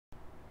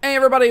Hey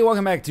everybody,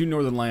 welcome back to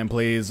Northernlion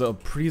Plays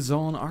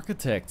Prison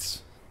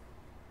Architects.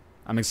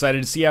 I'm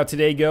excited to see how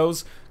today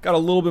goes. Got a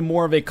little bit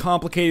more of a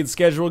complicated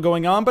schedule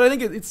going on, but I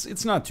think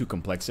it's not too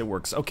complex. It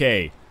works.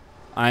 Okay.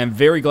 I am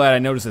very glad I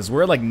noticed this.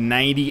 We're at like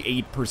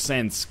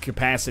 98%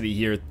 capacity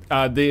here.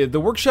 The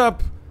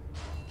workshop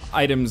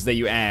items that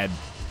you add,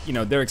 you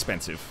know, they're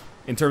expensive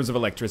in terms of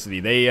electricity.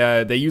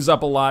 They use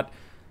up a lot.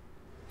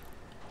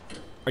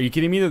 Are you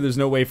kidding me that there's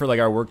no way for like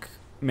our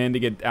workmen to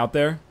get out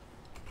there?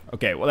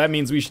 Okay, well that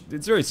means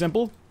it's very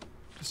simple.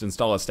 Just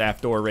install a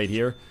staff door right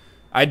here.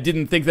 I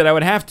didn't think that I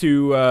would have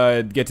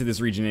to get to this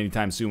region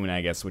anytime soon,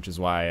 I guess, which is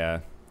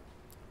why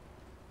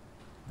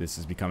this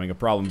is becoming a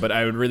problem. But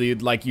I would really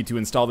like you to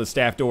install the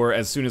staff door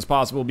as soon as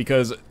possible,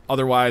 because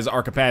otherwise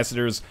our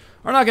capacitors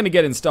are not going to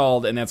get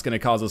installed, and that's going to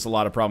cause us a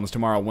lot of problems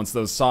tomorrow once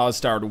those saws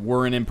start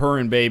whirring and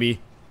purring, baby.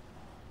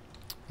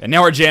 And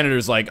now our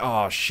janitor's like,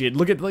 oh shit,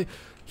 look at, like,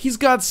 he's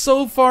got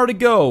so far to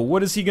go.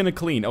 What is he going to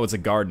clean? Oh, it's a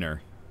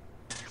gardener.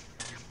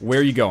 Where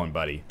are you going,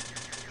 buddy?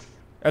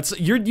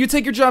 You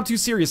take your job too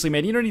seriously,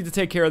 man. You don't need to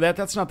take care of that.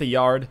 That's not the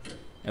yard.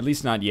 At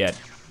least not yet.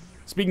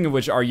 Speaking of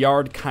which, our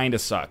yard kinda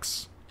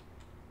sucks.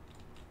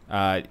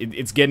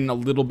 It's getting a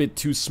little bit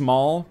too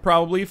small,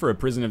 probably, for a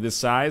prison of this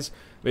size.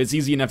 But it's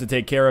easy enough to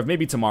take care of.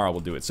 Maybe tomorrow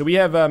we'll do it. So we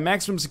have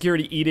maximum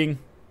security eating.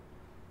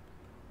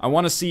 I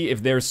want to see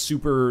if they're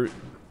super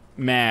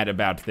mad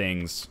about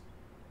things.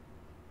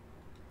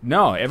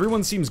 No,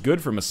 everyone seems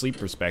good from a sleep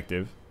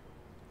perspective.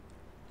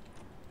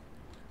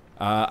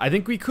 I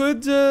think we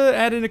could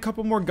add in a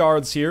couple more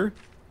guards here.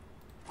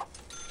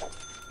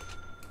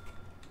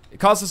 It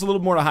costs us a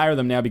little more to hire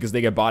them now because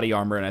they get body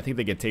armor, and I think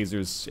they get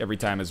tasers every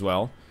time as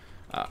well.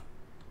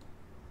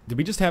 Did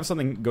we just have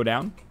something go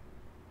down?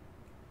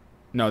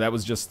 No, that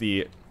was just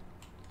the...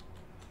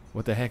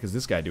 What the heck is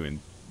this guy doing?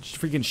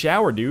 Freaking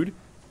shower, dude.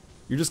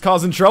 You're just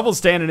causing trouble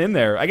standing in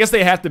there. I guess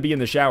they have to be in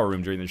the shower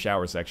room during the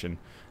shower section.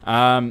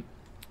 I'm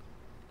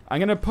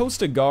gonna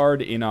post a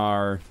guard in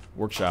our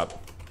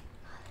workshop,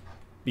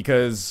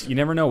 because you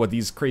never know what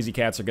these crazy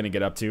cats are going to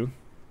get up to.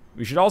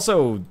 We should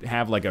also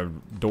have like a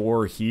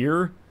door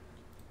here,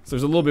 so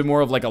there's a little bit more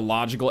of like a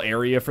logical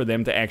area for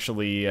them to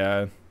actually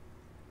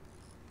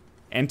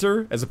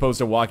enter, as opposed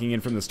to walking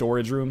in from the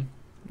storage room.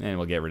 And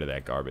we'll get rid of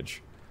that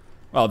garbage.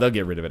 Well, they'll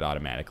get rid of it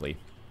automatically.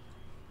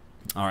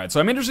 Alright, so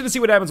I'm interested to see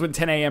what happens when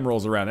 10 a.m.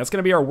 rolls around. That's going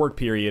to be our work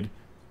period.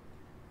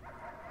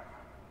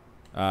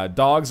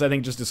 Dogs, I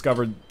think, just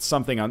discovered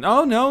something on...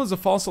 Oh, no, it was a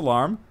false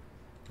alarm.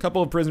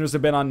 Couple of prisoners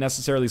have been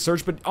unnecessarily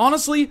searched, but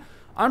honestly,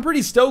 I'm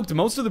pretty stoked.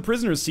 Most of the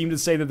prisoners seem to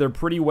say that they're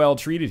pretty well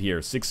treated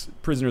here. 6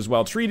 prisoners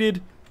well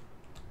treated.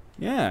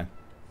 Yeah.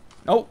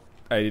 Oh,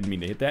 I didn't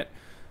mean to hit that.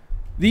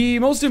 The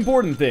most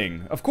important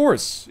thing, of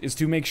course, is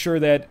to make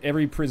sure that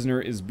every prisoner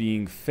is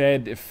being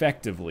fed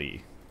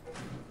effectively.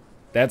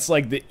 That's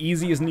like the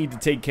easiest need to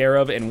take care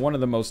of, and one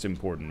of the most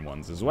important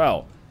ones as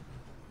well.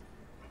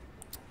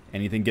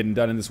 Anything getting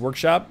done in this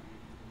workshop?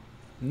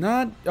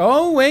 Not...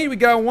 Oh, wait, we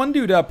got one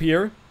dude up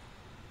here.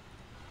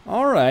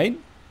 Alright.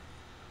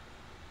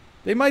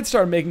 They might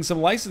start making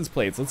some license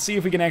plates. Let's see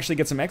if we can actually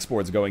get some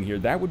exports going here.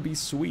 That would be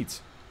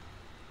sweet.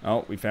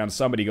 Oh, we found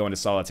somebody going to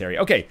solitary.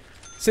 Okay,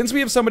 since we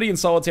have somebody in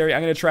solitary,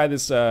 I'm going to try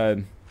this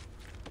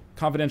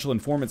confidential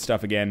informant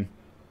stuff again.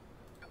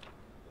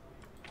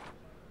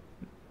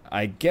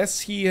 I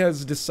guess he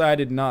has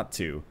decided not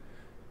to.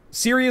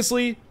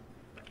 Seriously?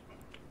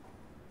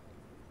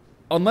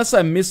 Unless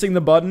I'm missing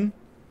the button?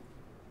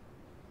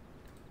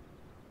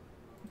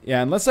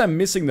 Yeah, unless I'm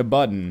missing the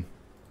button...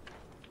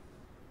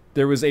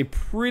 There was a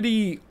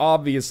pretty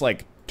obvious,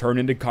 like, turn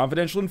into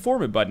confidential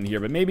informant button here,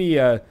 but maybe,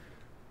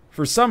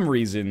 for some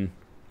reason,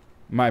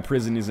 my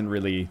prison isn't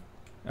really,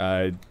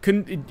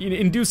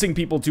 inducing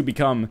people to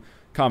become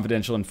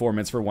confidential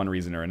informants for one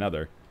reason or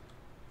another.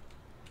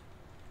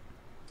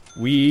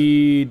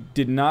 We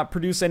did not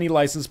produce any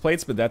license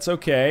plates, but that's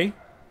okay.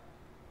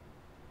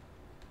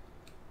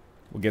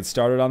 We'll get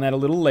started on that a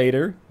little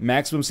later.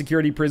 Maximum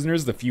security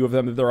prisoners, the few of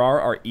them that there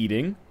are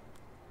eating.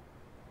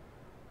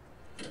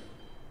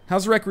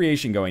 How's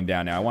recreation going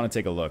down now? I want to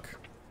take a look.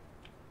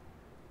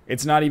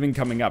 It's not even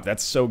coming up.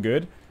 That's so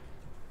good.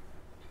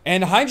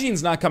 And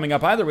hygiene's not coming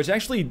up either, which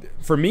actually,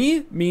 for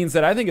me, means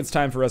that I think it's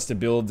time for us to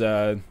build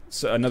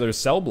another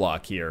cell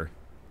block here.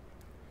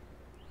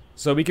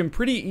 So we can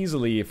pretty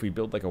easily, if we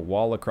build like a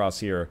wall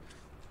across here,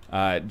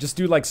 just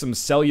do like some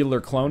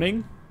cellular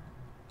cloning.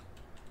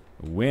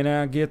 When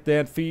I get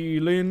that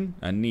feeling,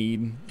 I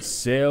need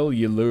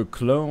cellular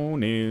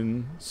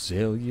cloning.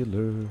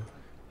 Cellular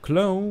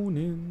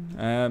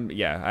cloning.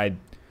 Yeah, I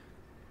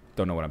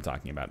don't know what I'm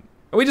talking about.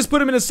 We just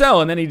put him in a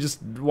cell and then he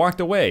just walked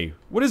away.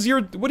 What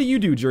do you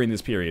do during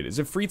this period? Is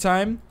it free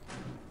time?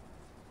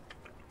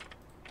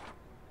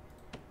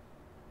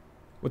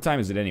 What time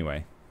is it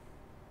anyway?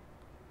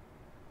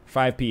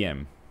 5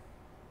 p.m.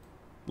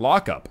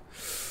 Lockup.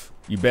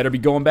 You better be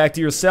going back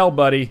to your cell,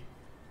 buddy.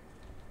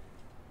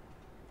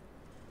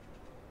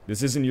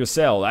 This isn't your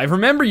cell. I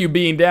remember you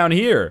being down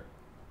here.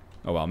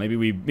 Oh well, maybe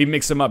we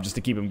mix them up just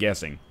to keep him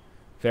guessing.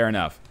 Fair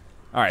enough.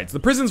 Alright, so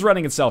the prison's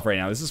running itself right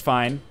now. This is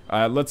fine.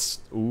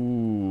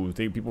 Ooh, I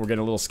think people were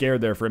getting a little scared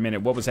there for a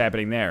minute. What was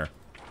happening there?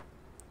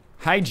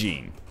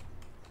 Hygiene.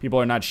 People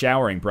are not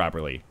showering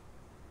properly.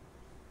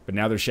 But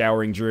now they're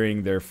showering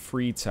during their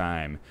free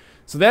time.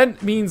 So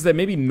that means that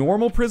maybe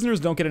normal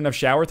prisoners don't get enough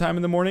shower time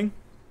in the morning?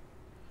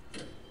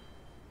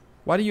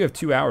 Why do you have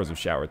 2 hours of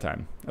shower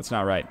time? That's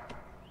not right.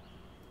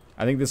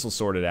 I think this will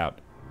sort it out.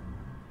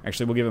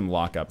 Actually, we'll give him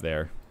lockup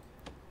there.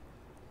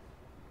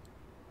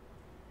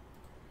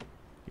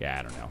 Yeah,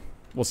 I don't know.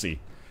 We'll see.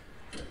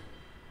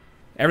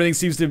 Everything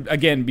seems to,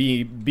 again,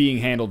 be being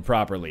handled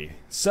properly.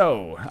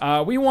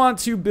 So, we want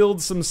to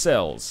build some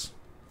cells.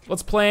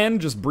 Let's plan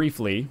just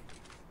briefly.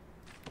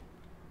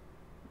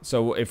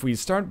 So, if we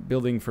start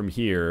building from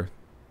here,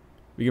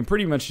 we can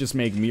pretty much just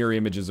make mirror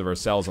images of our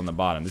cells on the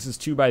bottom. This is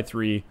 2 by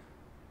 3.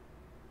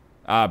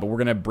 But we're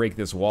going to break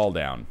this wall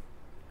down.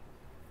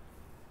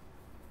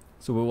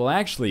 So it will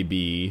actually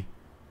be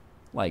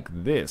like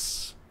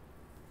this.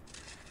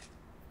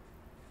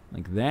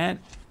 Like that,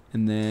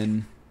 and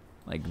then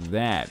like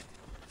that.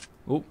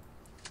 Oh.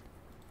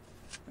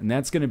 And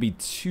that's going to be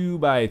 2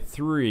 by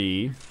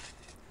 3.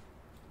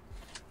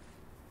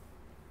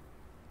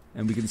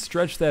 And we can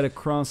stretch that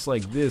across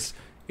like this.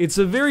 It's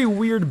a very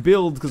weird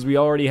build because we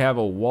already have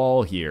a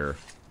wall here.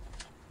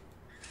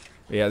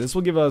 But yeah, this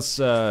will give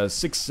us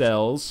 6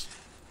 cells.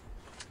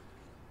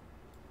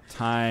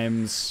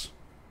 Times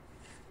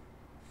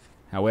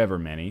however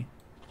many.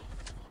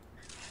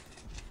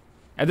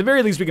 At the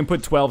very least, we can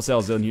put 12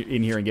 cells in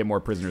here and get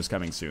more prisoners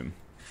coming soon.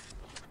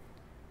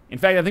 In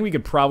fact, I think we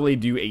could probably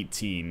do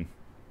 18.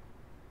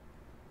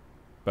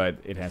 But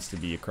it has to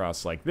be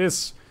across like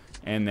this.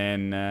 And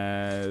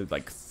then,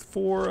 like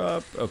 4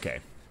 up. Okay.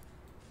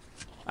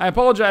 I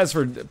apologize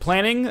for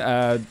planning.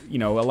 You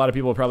know, a lot of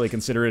people probably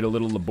consider it a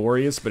little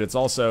laborious, but it's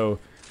also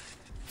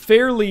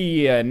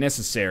fairly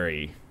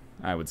necessary,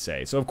 I would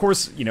say. So, of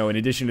course, you know, in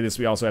addition to this,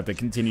 we also have to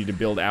continue to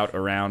build out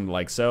around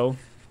like so.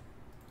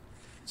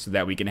 So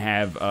that we can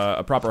have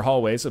a proper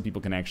hallway so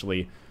people can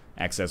actually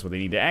access what they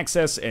need to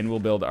access, and we'll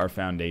build our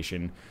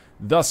foundation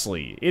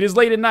thusly. It is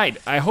late at night.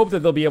 I hope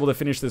that they'll be able to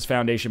finish this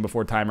foundation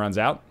before time runs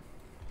out.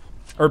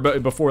 Or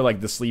before,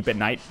 like, the sleep at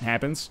night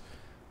happens.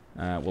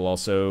 We'll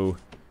also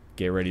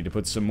get ready to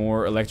put some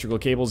more electrical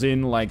cables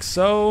in like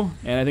so.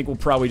 And I think we'll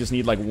probably just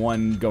need, like,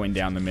 one going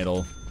down the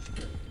middle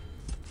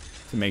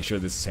to make sure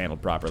this is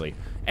handled properly.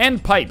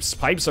 And pipes.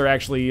 Pipes are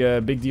actually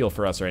a big deal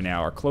for us right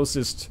now. Our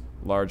closest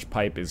large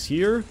pipe is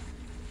here.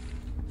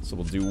 So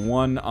we'll do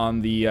one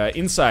on the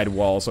inside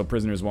wall so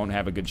prisoners won't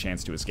have a good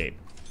chance to escape.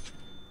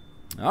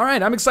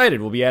 Alright, I'm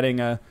excited. We'll be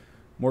adding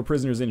more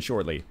prisoners in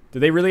shortly. Do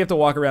they really have to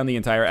walk around the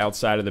entire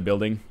outside of the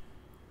building?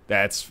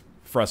 That's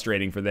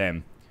frustrating for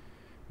them.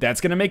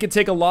 That's going to make it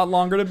take a lot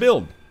longer to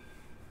build.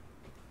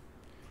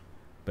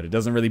 But it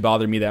doesn't really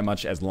bother me that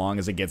much as long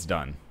as it gets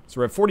done.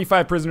 So we're at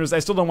 45 prisoners. I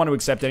still don't want to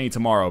accept any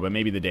tomorrow, but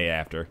maybe the day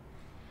after.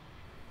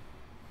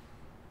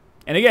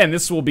 And again,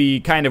 this will be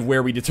kind of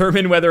where we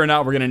determine whether or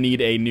not we're going to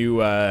need a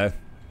new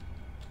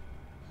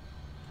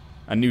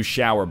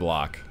shower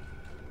block.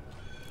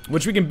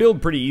 Which we can build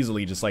pretty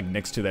easily, just like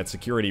next to that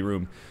security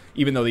room,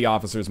 even though the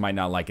officers might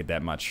not like it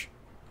that much.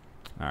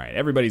 Alright,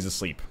 everybody's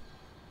asleep.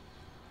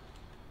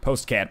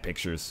 Post cat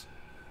pictures.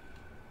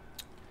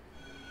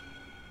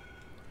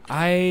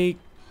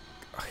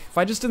 If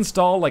I just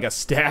install like a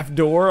staff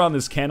door on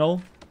this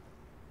kennel,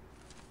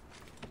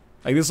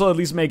 like this will at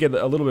least make it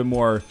a little bit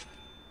more,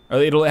 or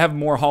it'll have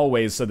more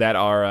hallways so that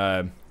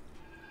our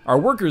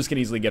workers can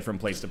easily get from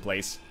place to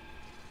place.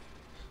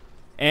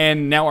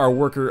 And now our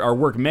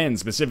workmen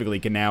specifically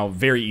can now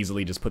very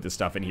easily just put this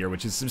stuff in here,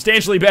 which is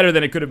substantially better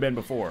than it could have been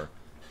before.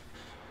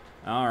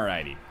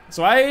 Alrighty.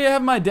 So I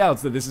have my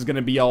doubts that this is going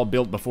to be all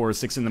built before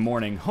 6 in the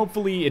morning.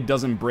 Hopefully it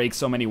doesn't break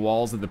so many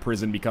walls that the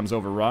prison becomes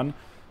overrun.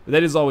 But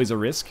that is always a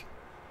risk.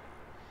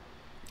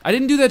 I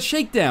didn't do that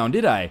shakedown,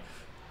 did I?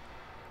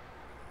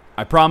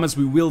 I promise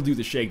we will do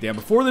the shakedown.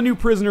 Before the new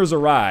prisoners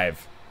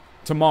arrive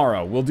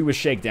tomorrow, we'll do a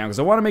shakedown. Because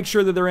I want to make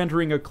sure that they're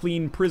entering a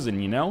clean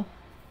prison, you know?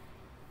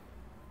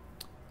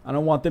 I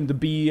don't want them to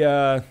be,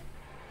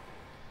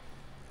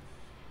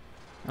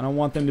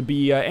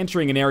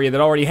 entering an area that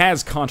already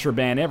has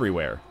contraband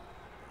everywhere.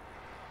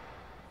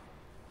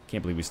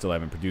 Can't believe we still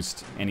haven't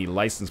produced any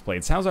license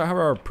plates. How are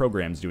our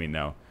programs doing,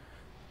 though?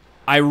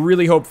 I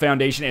really hope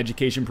Foundation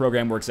Education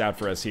Program works out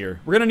for us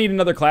here. We're going to need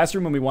another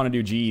classroom when we want to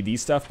do GED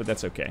stuff, but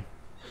that's okay.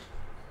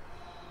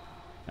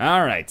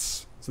 Alright.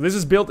 So this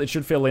is built. It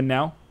should fill in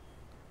now.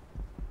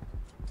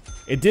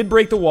 It did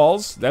break the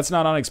walls. That's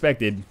not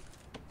unexpected.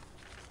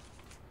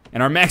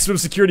 And our maximum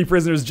security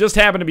prisoners just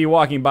happen to be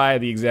walking by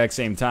at the exact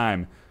same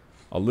time.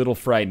 A little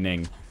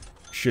frightening.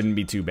 Shouldn't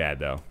be too bad,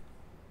 though.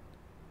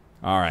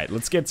 Alright,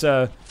 let's get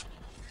our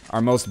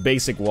most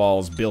basic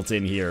walls built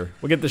in here.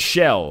 We'll get the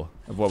shell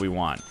of what we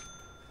want.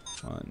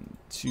 1,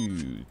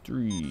 2,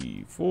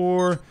 3,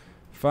 4,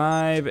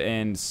 5,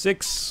 and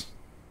 6.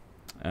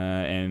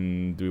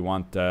 And do we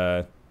want...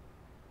 Doesn't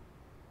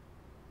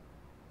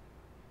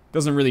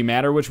really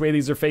matter which way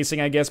these are facing,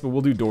 I guess, but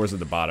we'll do doors at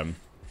the bottom.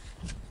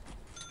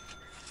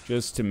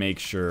 just to make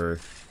sure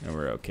that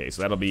we're okay.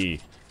 So that'll be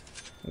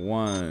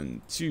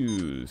 1,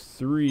 2,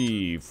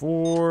 3,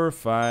 4,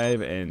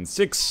 5, and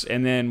 6,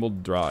 and then we'll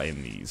draw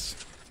in these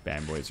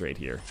bad boys right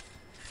here.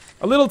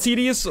 A little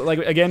tedious, like,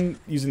 again,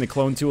 using the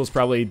clone tool is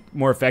probably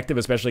more effective,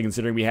 especially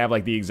considering we have,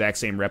 like, the exact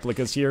same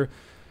replicas here.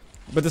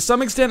 But to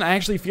some extent, I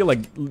actually feel like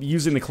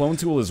using the clone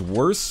tool is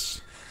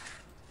worse,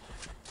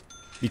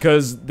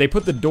 because they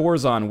put the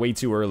doors on way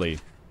too early.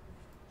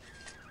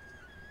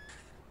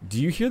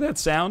 Do you hear that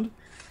sound?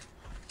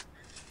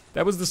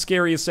 That was the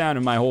scariest sound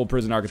in my whole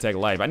Prison Architect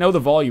life. I know the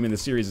volume in the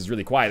series is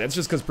really quiet. That's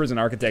just because Prison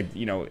Architect,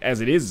 you know,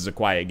 as it is a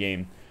quiet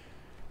game.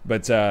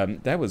 But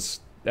that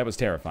was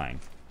terrifying.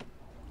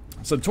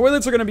 So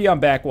toilets are going to be on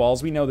back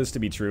walls. We know this to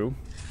be true.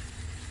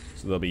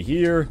 So they'll be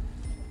here,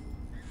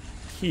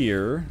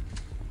 here,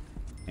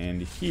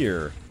 and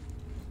here.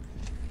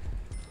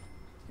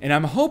 And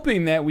I'm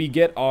hoping that we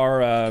get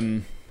our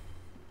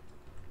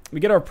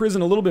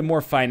prison a little bit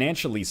more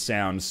financially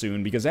sound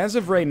soon, because as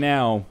of right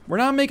now, we're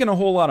not making a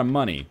whole lot of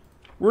money.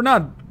 We're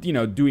not, you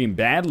know, doing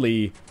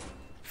badly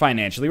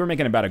financially. We're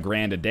making about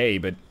 $1,000 a day,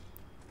 but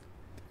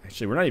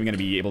actually, we're not even going to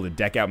be able to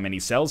deck out many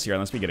cells here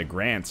unless we get a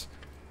grant.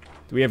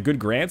 Do we have good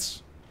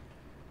grants?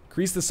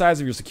 Increase the size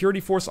of your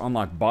security force,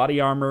 unlock body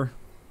armor.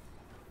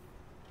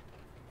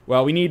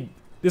 Well, we need...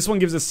 This one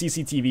gives us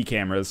CCTV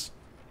cameras.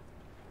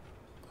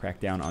 Crack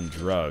down on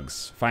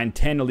drugs. Find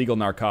 10 illegal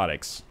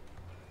narcotics.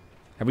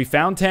 Have we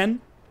found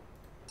 10?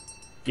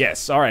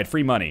 Yes, alright,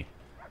 free money.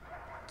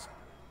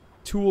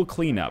 Tool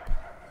cleanup.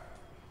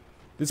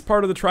 This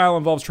part of the trial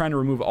involves trying to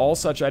remove all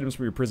such items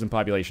from your prison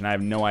population. I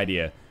have no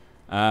idea.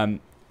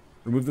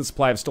 Remove the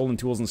supply of stolen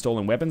tools and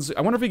stolen weapons.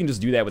 I wonder if we can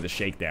just do that with a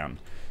shakedown.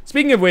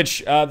 Speaking of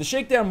which, the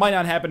shakedown might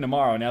not happen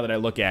tomorrow now that I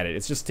look at it.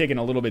 It's just taking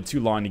a little bit too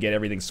long to get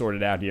everything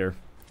sorted out here.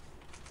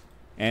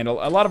 And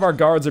a lot of our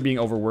guards are being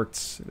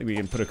overworked. I think we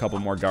can put a couple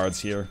more guards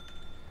here.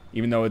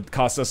 Even though it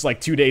costs us like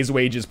 2 days'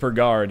 wages per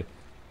guard.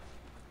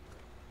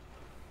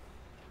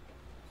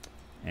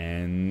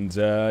 And,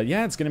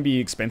 yeah, it's going to be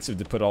expensive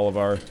to put all of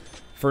our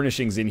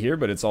furnishings in here,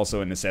 but it's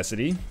also a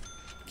necessity.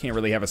 Can't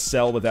really have a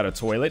cell without a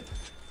toilet.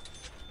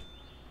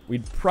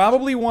 We'd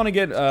probably want to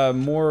get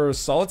more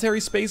solitary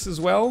space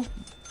as well.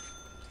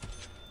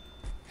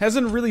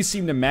 Hasn't really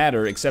seemed to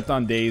matter, except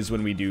on days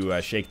when we do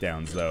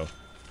shakedowns, though.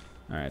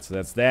 Alright, so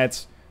that's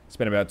that.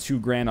 Spent about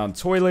 $2,000 on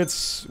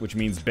toilets, which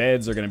means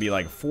beds are going to be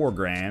like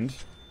 $4,000,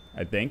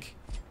 I think.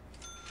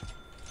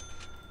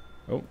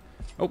 Oh.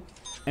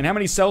 And how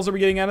many cells are we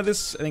getting out of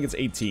this? I think it's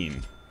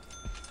 18.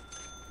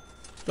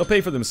 They'll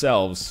pay for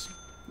themselves.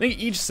 I think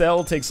each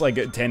cell takes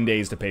like 10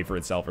 days to pay for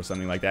itself or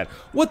something like that.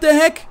 What the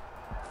heck?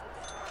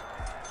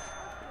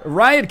 A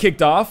riot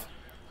kicked off.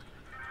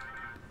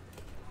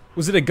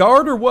 Was it a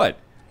guard or what?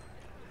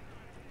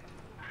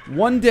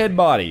 One dead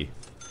body.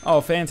 Oh,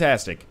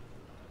 fantastic.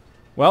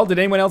 Well, did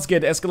anyone else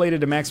get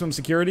escalated to maximum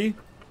security?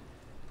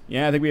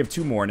 Yeah, I think we have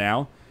 2 more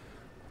now.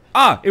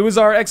 Ah, it was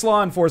our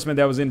ex-law enforcement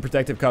that was in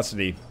protective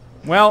custody.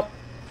 Well,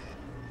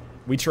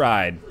 we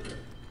tried.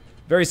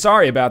 Very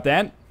sorry about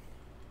that.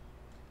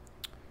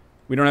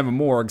 We don't have a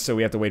morgue, so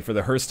we have to wait for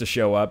the hearse to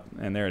show up.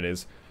 And there it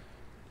is.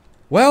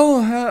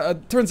 Well,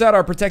 turns out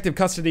our protective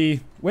custody...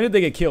 When did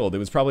they get killed? It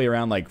was probably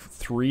around, like,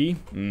 3?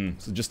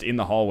 So just in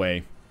the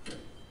hallway.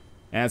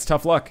 And it's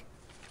tough luck.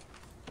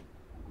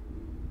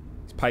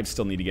 These pipes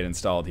still need to get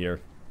installed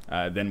here.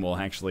 Then we'll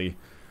actually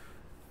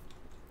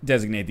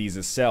designate these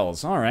as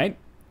cells. Alright.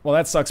 Well,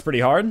 that sucks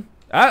pretty hard.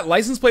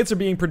 License plates are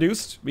being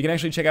produced. We can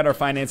actually check out our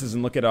finances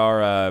and look at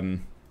our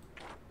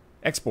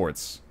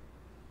exports.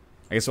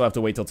 I guess we'll have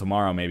to wait till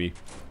tomorrow, maybe.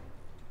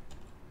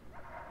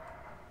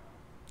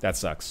 That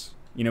sucks.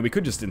 You know, we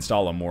could just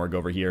install a morgue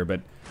over here,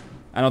 but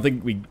I don't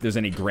think there's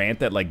any grant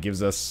that, like,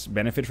 gives us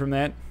benefit from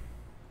that.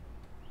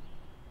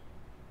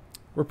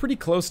 We're pretty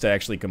close to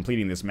actually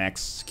completing this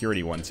max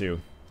security one,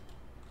 too.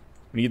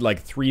 We need, like,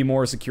 3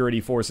 more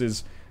security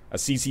forces, a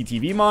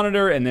CCTV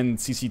monitor, and then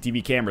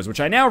CCTV cameras,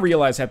 which I now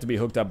realize have to be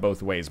hooked up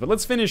both ways. But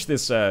let's finish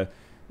this,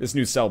 this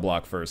new cell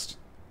block first.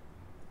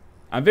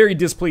 I'm very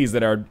displeased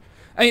that our...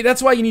 I mean,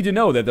 that's why you need to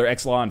know that they're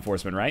ex-law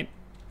enforcement, right?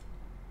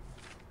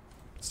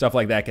 Stuff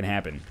like that can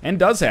happen. And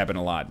does happen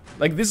a lot.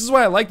 Like, this is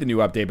why I like the new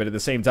update, but at the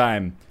same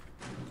time,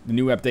 the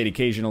new update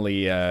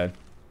occasionally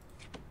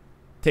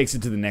takes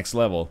it to the next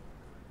level.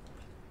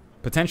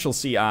 Potential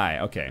CI.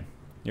 Okay,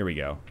 here we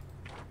go.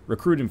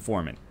 Recruit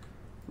informant.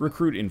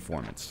 Recruit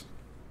informants.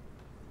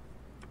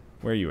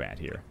 Where are you at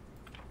here?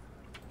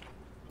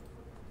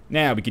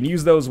 Now, we can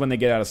use those when they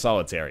get out of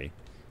solitary.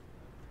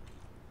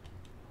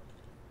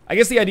 I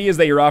guess the idea is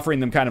that you're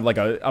offering them kind of like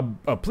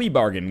a plea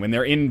bargain. When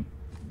they're in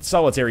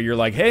solitary, you're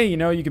like, hey, you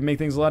know, you can make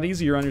things a lot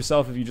easier on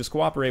yourself if you just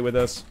cooperate with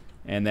us.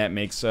 And that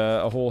makes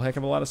a whole heck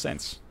of a lot of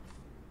sense.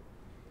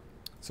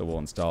 So we'll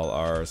install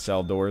our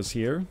cell doors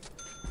here.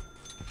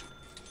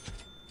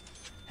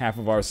 Half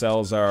of our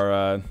cells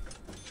are,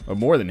 or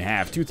more than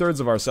half, 2/3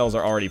 of our cells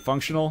are already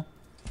functional.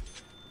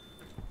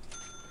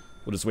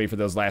 We'll just wait for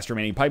those last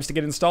remaining pipes to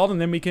get installed,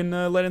 and then we can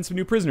let in some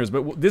new prisoners.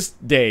 But this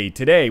day,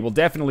 today, we'll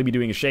definitely be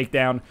doing a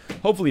shakedown,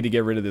 hopefully to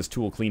get rid of this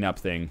tool cleanup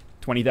thing.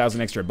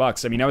 20,000 extra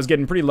bucks. I mean, I was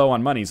getting pretty low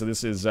on money, so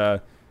this is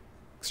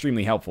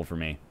extremely helpful for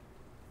me.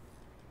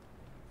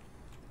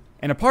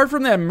 And apart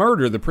from that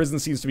murder, the prison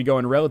seems to be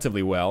going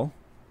relatively well.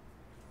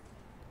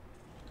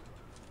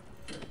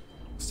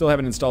 Still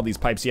haven't installed these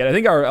pipes yet. I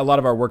think a lot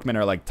of our workmen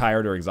are like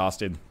tired or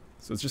exhausted,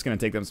 so it's just going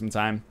to take them some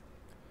time.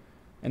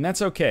 And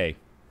that's okay.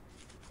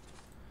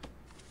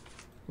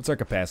 What's our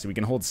capacity? We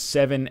can hold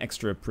 7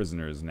 extra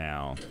prisoners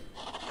now.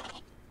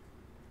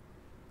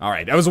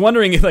 Alright, I was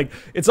wondering if, like,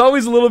 it's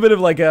always a little bit of,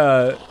 like,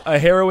 a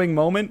harrowing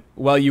moment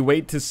while you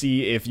wait to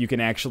see if you can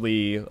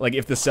actually, like,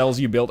 if the cells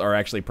you built are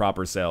actually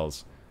proper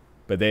cells.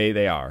 But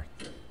they are.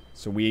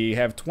 So we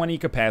have 20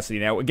 capacity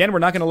now. Again, we're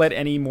not going to let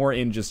any more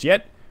in just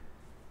yet.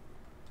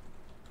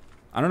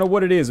 I don't know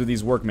what it is with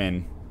these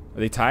workmen. Are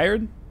they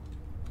tired?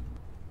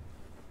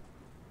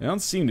 They don't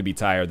seem to be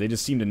tired. They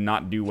just seem to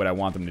not do what I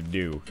want them to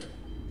do.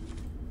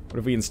 What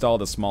if we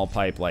installed a small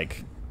pipe,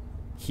 like,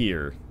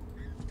 here?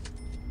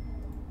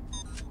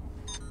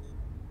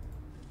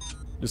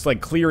 Just,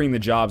 like, clearing the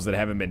jobs that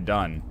haven't been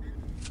done.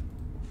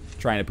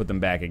 Trying to put them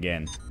back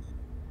again.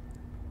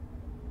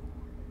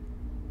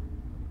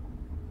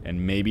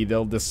 And maybe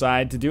they'll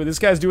decide to do it. This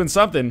guy's doing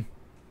something.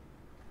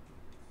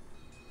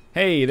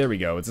 Hey, there we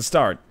go. It's a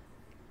start.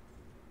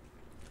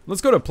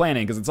 Let's go to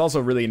planning, because it's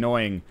also really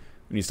annoying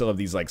when you still have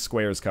these, like,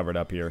 squares covered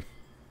up here.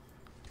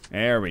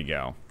 There we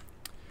go.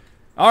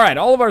 Alright,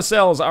 all of our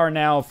cells are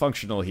now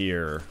functional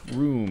here.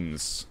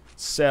 Rooms.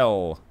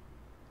 Cell.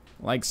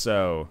 Like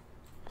so.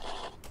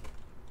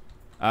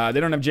 They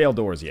don't have jail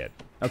doors yet.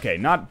 Okay,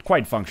 not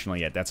quite functional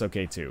yet. That's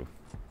okay, too.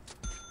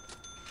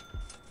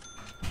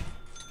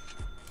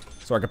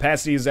 So our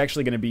capacity is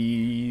actually going to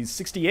be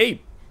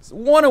 68. It's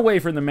 1 away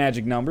from the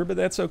magic number, but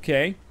that's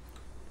okay.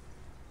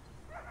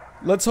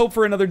 Let's hope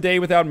for another day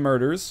without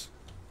murders.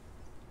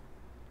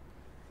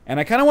 And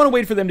I kind of want to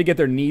wait for them to get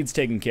their needs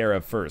taken care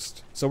of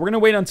first. So we're going to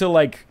wait until,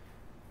 like,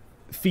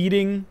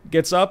 feeding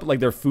gets up. Like,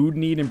 their food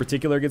need in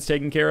particular gets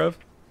taken care of.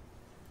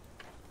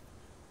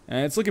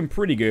 And it's looking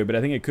pretty good, but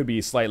I think it could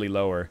be slightly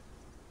lower.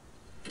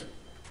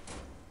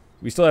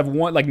 We still have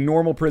one, like,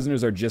 normal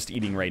prisoners are just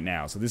eating right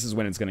now. So this is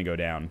when it's going to go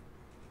down.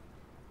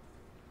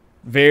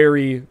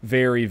 Very,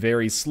 very,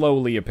 very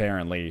slowly,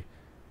 apparently.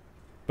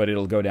 But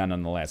it'll go down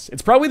nonetheless.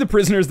 It's probably the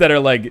prisoners that are,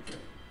 like,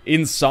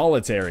 in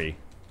solitary.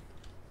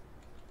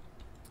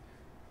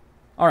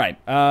 Alright,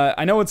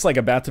 I know it's, like,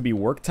 about to be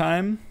work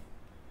time.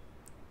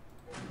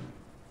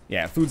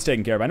 Yeah, food's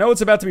taken care of. I know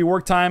it's about to be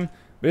work time,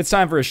 but it's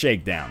time for a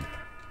shakedown.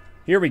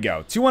 Here we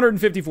go.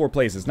 254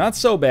 places. Not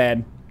so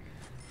bad.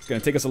 It's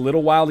going to take us a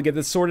little while to get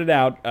this sorted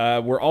out.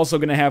 We're also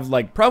going to have,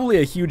 like, probably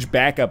a huge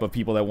backup of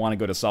people that want to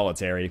go to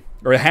solitary.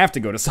 Or have to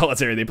go to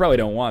solitary. They probably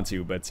don't want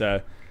to, but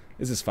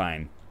this is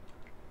fine.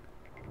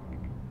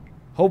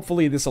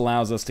 Hopefully this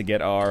allows us to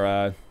get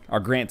our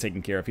grant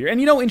taken care of here. And,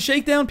 you know, in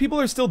Shakedown,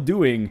 people are still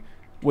doing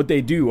what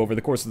they do over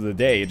the course of the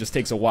day. It just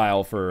takes a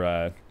while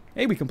for,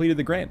 hey, we completed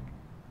the grant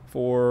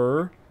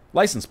for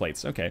license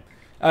plates. Okay.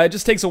 It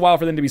just takes a while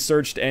for them to be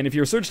searched, and if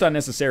you're searched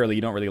unnecessarily,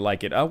 you don't really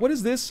like it. What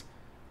is this?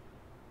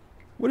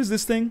 What is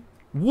this thing?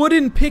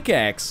 Wooden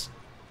pickaxe,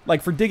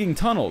 like for digging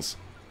tunnels.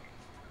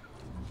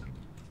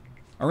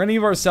 Are any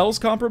of our cells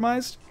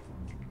compromised?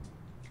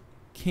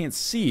 Can't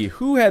see.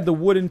 Who had the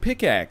wooden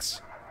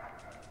pickaxe?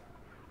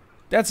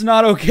 That's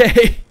not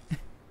okay.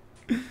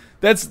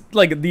 That's,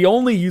 like, the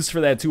only use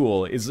for that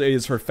tool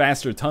is for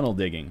faster tunnel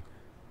digging.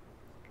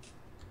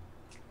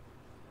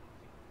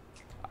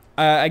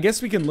 I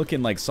guess we can look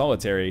in, like,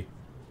 solitary.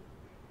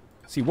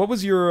 See, what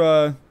was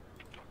your,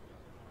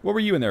 what were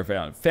you in there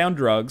found? Found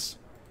drugs.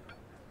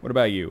 What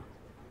about you?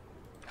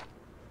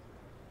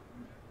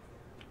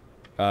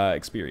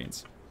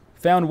 Experience.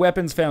 Found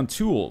weapons, found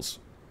tools.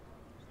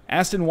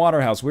 Aston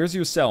Waterhouse, where's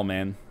your cell,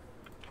 man?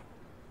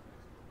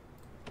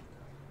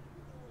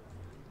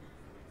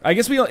 I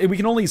guess we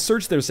can only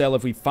search their cell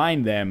if we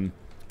find them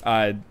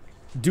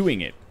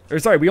doing it. Or,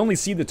 sorry, we only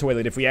see the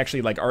toilet if we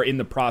actually, like, are in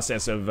the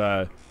process of,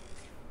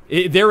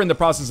 they're in the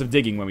process of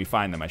digging when we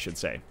find them, I should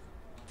say.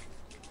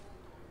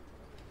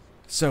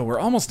 So, we're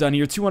almost done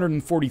here.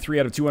 243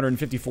 out of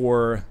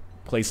 254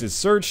 places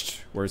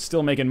searched. We're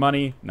still making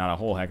money. Not a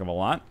whole heck of a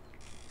lot.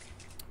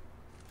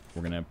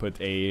 We're going to put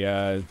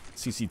a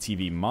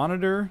CCTV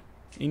monitor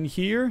in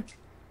here.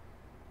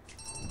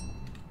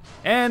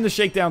 And the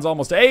shakedown's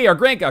almost... Hey, our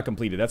grant got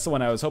completed. That's the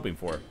one I was hoping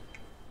for.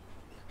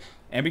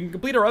 And we can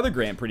complete our other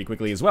grant pretty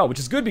quickly as well, which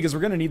is good because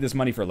we're going to need this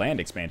money for land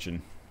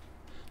expansion.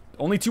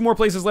 Only 2 more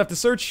places left to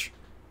search.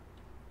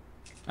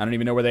 I don't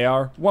even know where they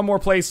are. 1 more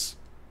place.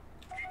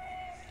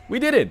 We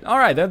did it.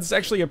 Alright, that's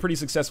actually a pretty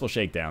successful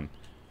shakedown.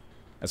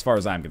 As far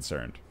as I'm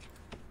concerned.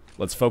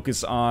 Let's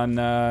focus on...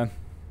 well,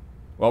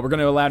 we're going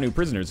to allow new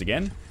prisoners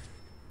again.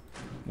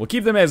 We'll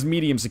keep them as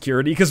medium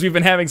security because we've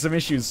been having some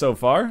issues so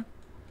far.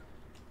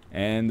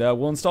 And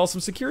we'll install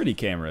some security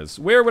cameras.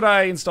 Where would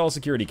I install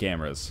security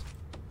cameras?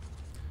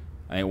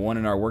 I think one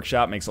in our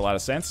workshop makes a lot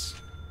of sense.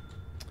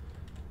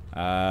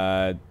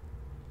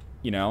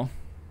 You know,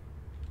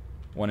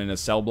 one in a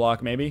cell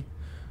block maybe.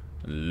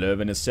 Live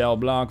in a cell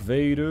block,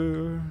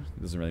 Vader.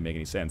 Doesn't really make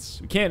any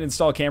sense. We can't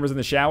install cameras in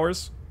the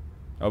showers.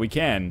 Oh, we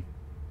can.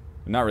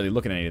 I'm not really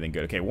looking at anything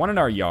good. Okay, one in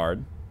our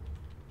yard.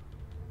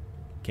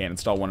 Can't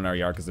install one in our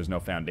yard because there's no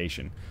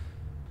foundation.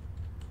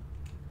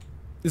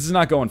 This is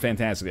not going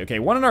fantastically. Okay,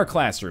 one in our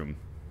classroom.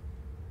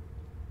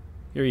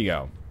 Here you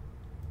go.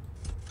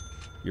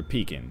 You're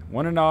peeking.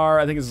 One in our,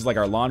 I think this is like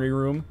our laundry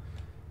room.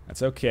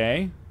 That's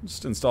okay.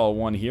 Just install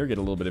one here, get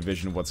a little bit of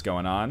vision of what's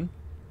going on.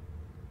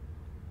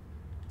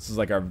 This is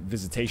like our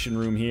visitation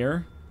room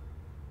here.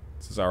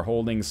 This is our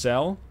holding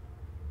cell.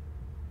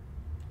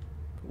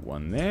 Put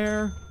one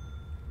there.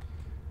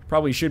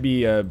 Probably should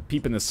be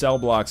peeping the cell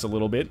blocks a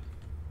little bit.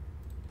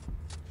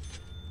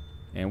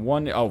 And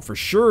one, oh, for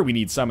sure we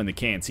need some in the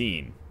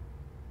canteen.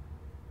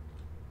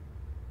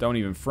 Don't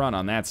even front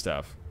on that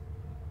stuff.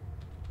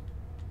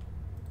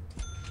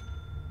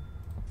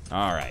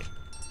 Alright.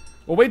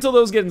 We'll wait till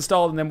those get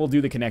installed and then we'll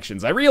do the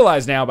connections. I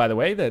realize now, by the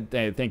way, that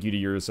thank you to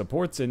your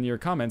supports and your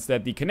comments,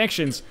 that the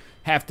connections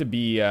have to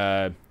be,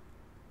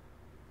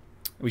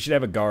 we should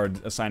have a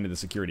guard assigned to the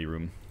security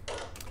room.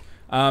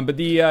 But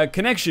the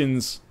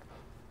connections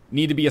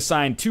need to be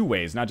assigned 2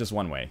 ways, not just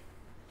 1 way.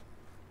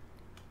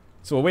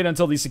 So we'll wait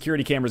until these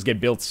security cameras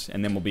get built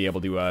and then we'll be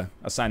able to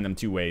assign them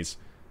 2 ways.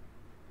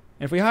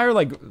 And if we hire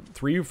like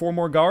 3 or 4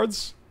 more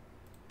guards...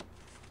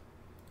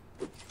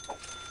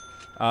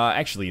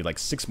 actually, like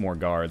 6 more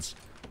guards.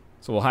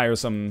 So we'll hire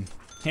some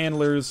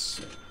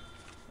handlers.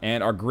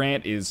 And our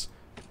grant is...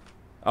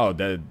 Oh,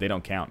 they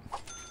don't count.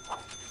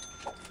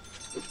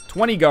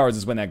 20 guards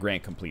is when that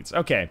grant completes.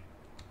 Okay.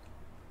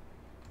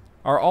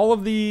 Are all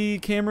of the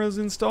cameras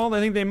installed? I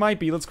think they might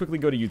be. Let's quickly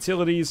go to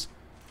utilities.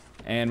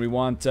 And we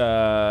want...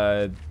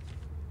 It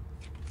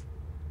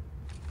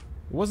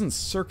wasn't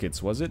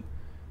circuits, was it?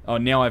 Oh,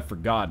 now I've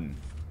forgotten.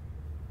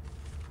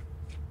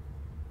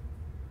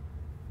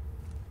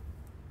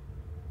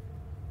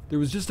 There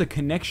was just a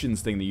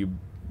connections thing that you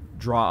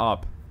draw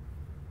up.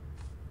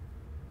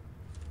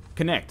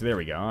 Connect. There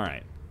we go. All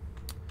right.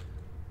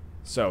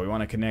 So we want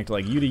to connect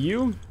like you to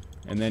you,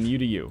 and then you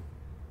to you.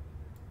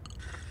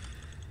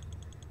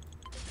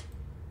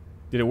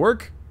 Did it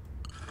work?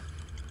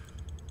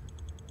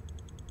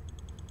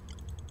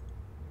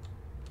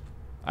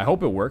 I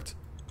hope it worked.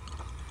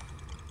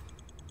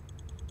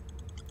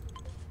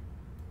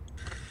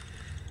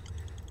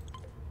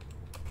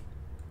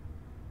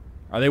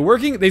 Are they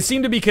working? They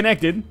seem to be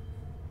connected.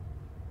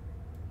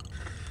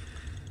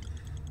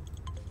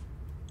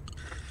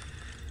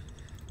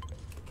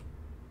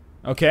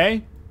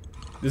 Okay.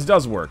 This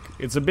does work.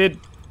 It's a bit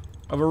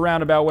of a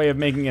roundabout way of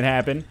making it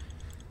happen.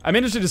 I'm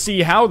interested to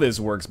see how this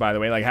works, by the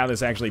way. Like, how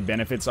this actually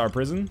benefits our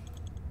prison.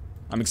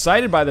 I'm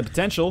excited by the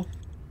potential.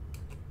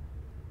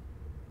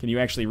 Can you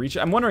actually reach?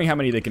 I'm wondering how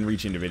many they can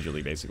reach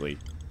individually, basically.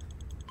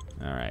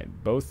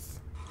 Alright.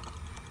 Both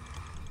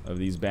of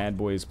these bad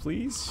boys,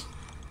 please.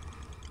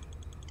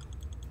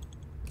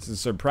 This is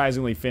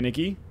surprisingly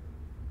finicky.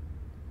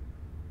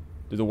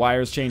 Do the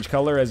wires change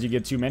color as you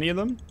get too many of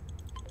them?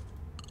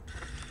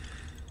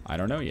 I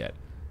don't know yet.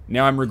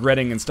 Now I'm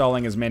regretting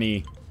installing as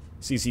many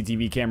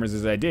CCTV cameras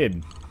as I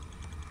did.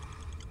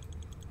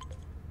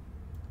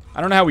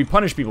 I don't know how we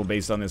punish people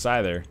based on this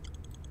either.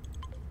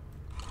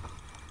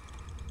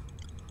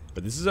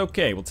 But this is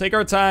okay. We'll take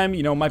our time.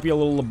 You know, it might be a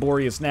little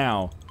laborious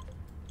now,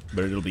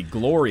 but it'll be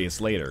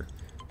glorious later.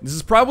 This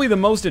is probably the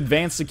most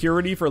advanced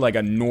security for like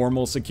a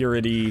normal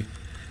security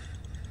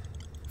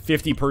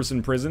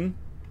 50-person prison.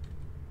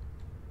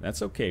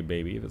 That's okay,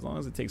 baby, as long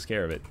as it takes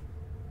care of it.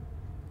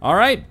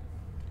 Alright.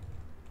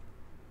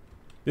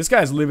 This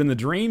guy's living the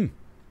dream.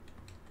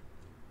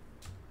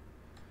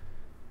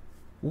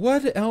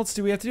 What else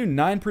do we have to do?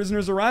 9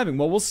 prisoners arriving.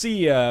 Well, we'll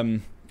see. Oh,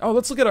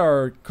 let's look at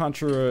our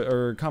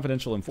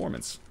confidential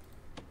informants.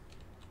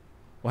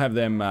 We'll have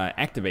them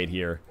activate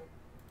here.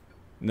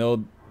 And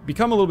they'll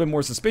become a little bit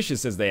more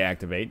suspicious as they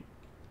activate.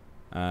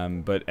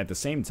 But at the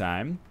same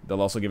time,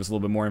 they'll also give us a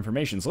little bit more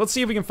information. So let's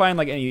see if we can find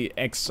like any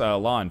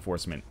ex-law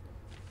enforcement.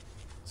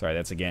 Sorry,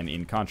 that's again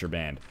in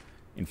contraband.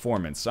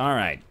 Informants.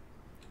 Alright.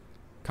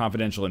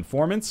 Confidential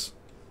informants.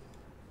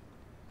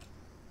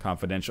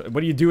 Confidential.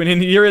 What are you doing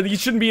in here? You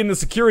shouldn't be in the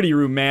security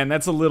room, man.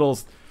 That's a little...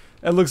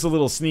 That looks a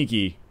little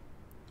sneaky.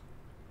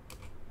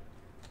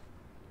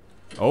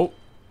 Oh.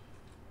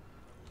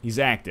 He's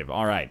active.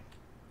 Alright.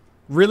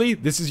 Really?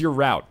 This is your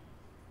route.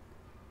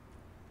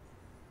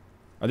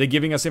 Are they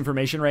giving us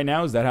information right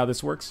now? Is that how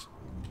this works?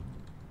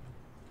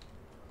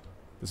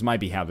 This might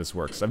be how this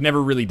works. I've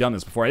never really done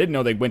this before. I didn't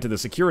know they went to the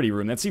security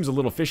room. That seems a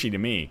little fishy to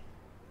me.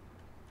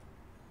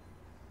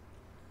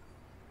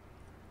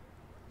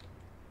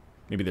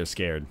 Maybe they're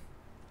scared.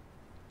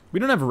 We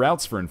don't have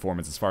routes for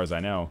informants as far as I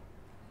know.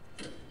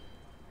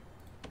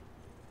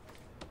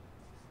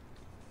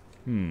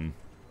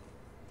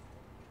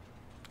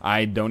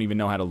 I don't even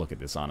know how to look at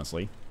this,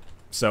 honestly.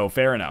 So,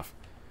 fair enough.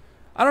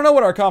 I don't know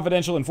what our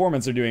confidential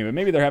informants are doing, but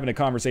maybe they're having a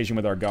conversation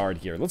with our guard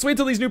here. Let's wait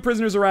till these new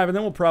prisoners arrive, and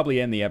then we'll probably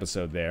end the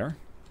episode there.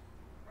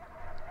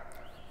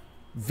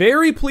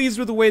 Very pleased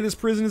with the way this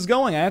prison is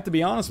going, I have to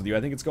be honest with you.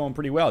 I think it's going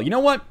pretty well. You know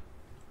what?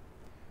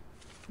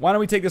 Why don't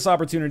we take this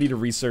opportunity to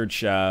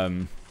research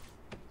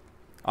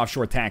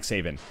offshore tax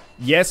haven?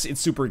 Yes,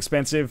 it's super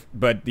expensive,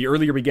 but the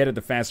earlier we get it,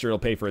 the faster it'll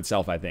pay for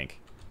itself, I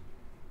think.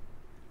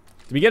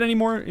 Did we get any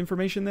more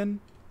information then?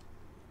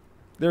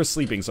 They're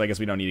sleeping, so I guess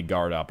we don't need a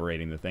guard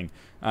operating the thing.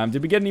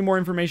 Did we get any more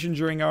information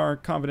during our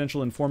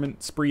confidential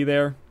informant spree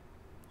there?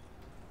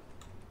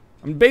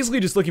 I'm basically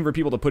just looking for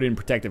people to put in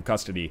protective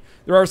custody.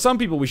 There are some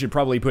people we should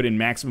probably put in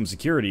maximum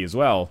security as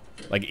well.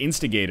 Like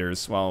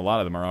instigators. Well, a lot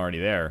of them are already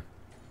there.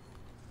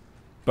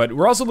 But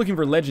we're also looking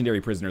for legendary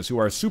prisoners who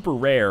are super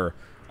rare,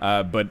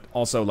 but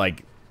also,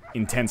 like,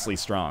 intensely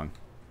strong.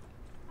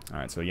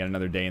 Alright, so yet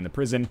another day in the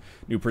prison.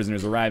 New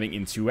prisoners arriving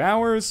in 2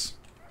 hours.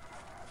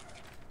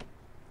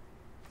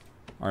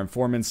 Our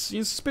informants,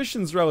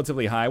 suspicion's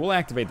relatively high. We'll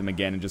activate them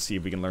again and just see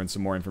if we can learn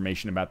some more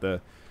information about the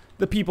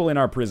people in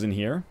our prison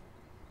here.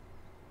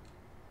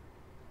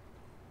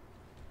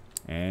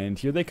 And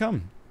here they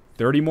come.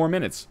 30 more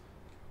minutes.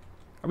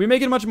 Are we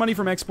making much money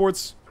from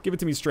exports? Give it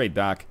to me straight,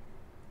 Doc.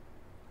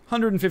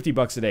 150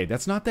 bucks a day.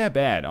 That's not that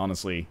bad,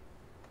 honestly.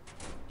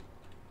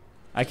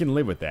 I can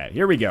live with that.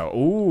 Here we go.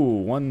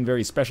 Ooh, one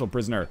very special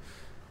prisoner.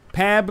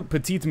 Pab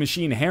Petite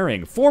Machine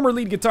Herring. Former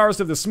lead guitarist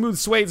of the Smooth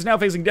Suede, now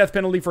facing death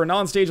penalty for an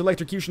onstage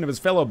electrocution of his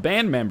fellow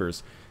band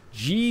members.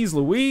 Jeez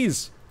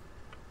Louise.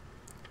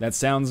 That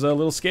sounds a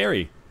little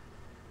scary.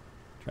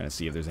 Trying to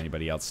see if there's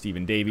anybody else.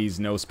 Stephen Davies,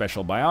 no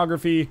special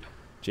biography.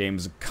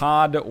 James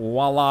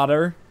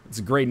Cadwallader. It's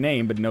a great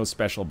name, but no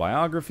special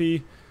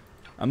biography.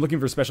 I'm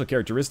looking for special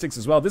characteristics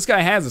as well. This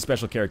guy has a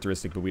special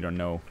characteristic, but we don't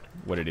know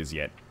what it is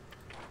yet.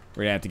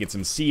 We're gonna have to get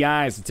some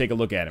CIs to take a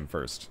look at him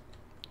first.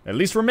 At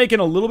least we're making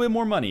a little bit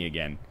more money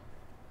again.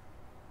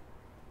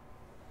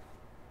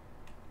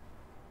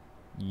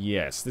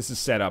 Yes, this is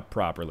set up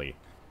properly.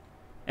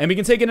 And we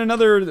can take in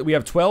another... We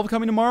have 12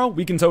 coming tomorrow?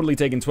 We can totally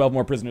take in 12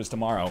 more prisoners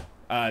tomorrow.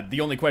 The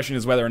only question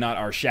is whether or not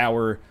our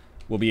shower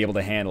will be able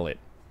to handle it.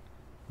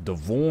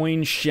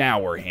 Divine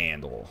shower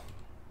handle.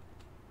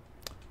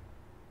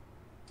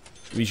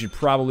 We should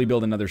probably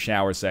build another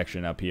shower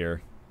section up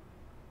here.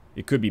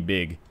 It could be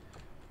big.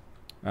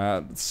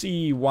 Let's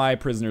see why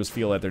prisoners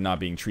feel that they're not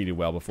being treated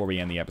well before we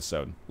end the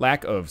episode.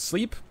 Lack of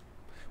sleep?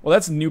 Well,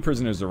 that's new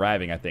prisoners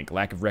arriving, I think.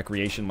 Lack of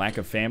recreation, lack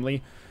of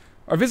family.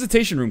 Our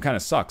visitation room kind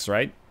of sucks,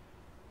 right?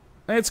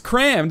 It's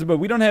crammed, but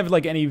we don't have,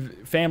 like, any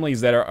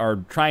families that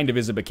are trying to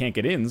visit but can't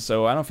get in,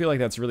 so I don't feel like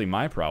that's really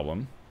my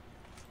problem.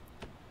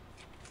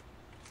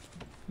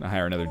 I'll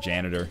hire another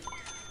janitor.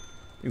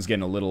 Things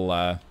getting a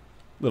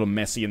little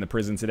messy in the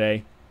prison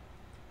today.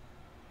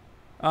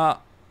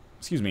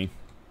 Excuse me.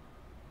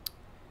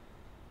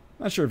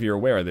 Not sure if you're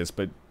aware of this,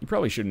 but you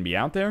probably shouldn't be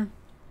out there.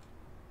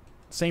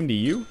 Same to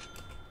you.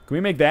 Can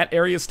we make that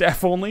area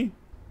staff only?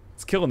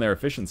 It's killing their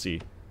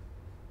efficiency.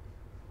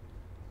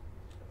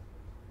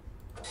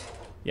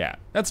 Yeah,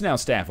 that's now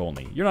staff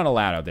only. You're not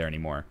allowed out there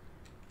anymore.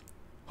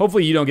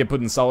 Hopefully you don't get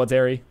put in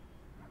solitary.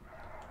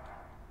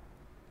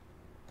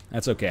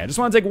 That's okay. I just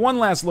want to take one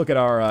last look at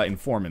our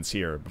informants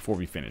here before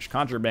we finish.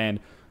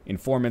 Contraband,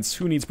 informants,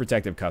 who needs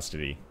protective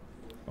custody?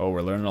 Oh,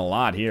 we're learning a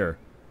lot here.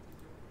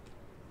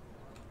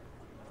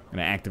 I'm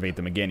going to activate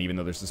them again, even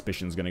though their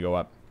suspicion is going to go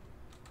up.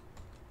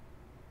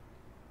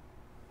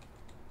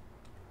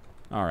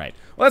 Alright.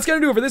 Well, that's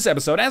going to do it for this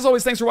episode. As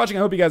always, thanks for watching.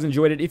 I hope you guys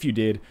enjoyed it. If you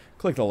did,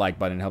 click the like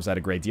button. It helps out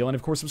a great deal. And,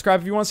 of course, subscribe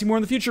if you want to see more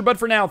in the future. But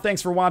for now,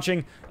 thanks for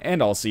watching,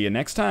 and I'll see you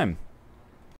next time.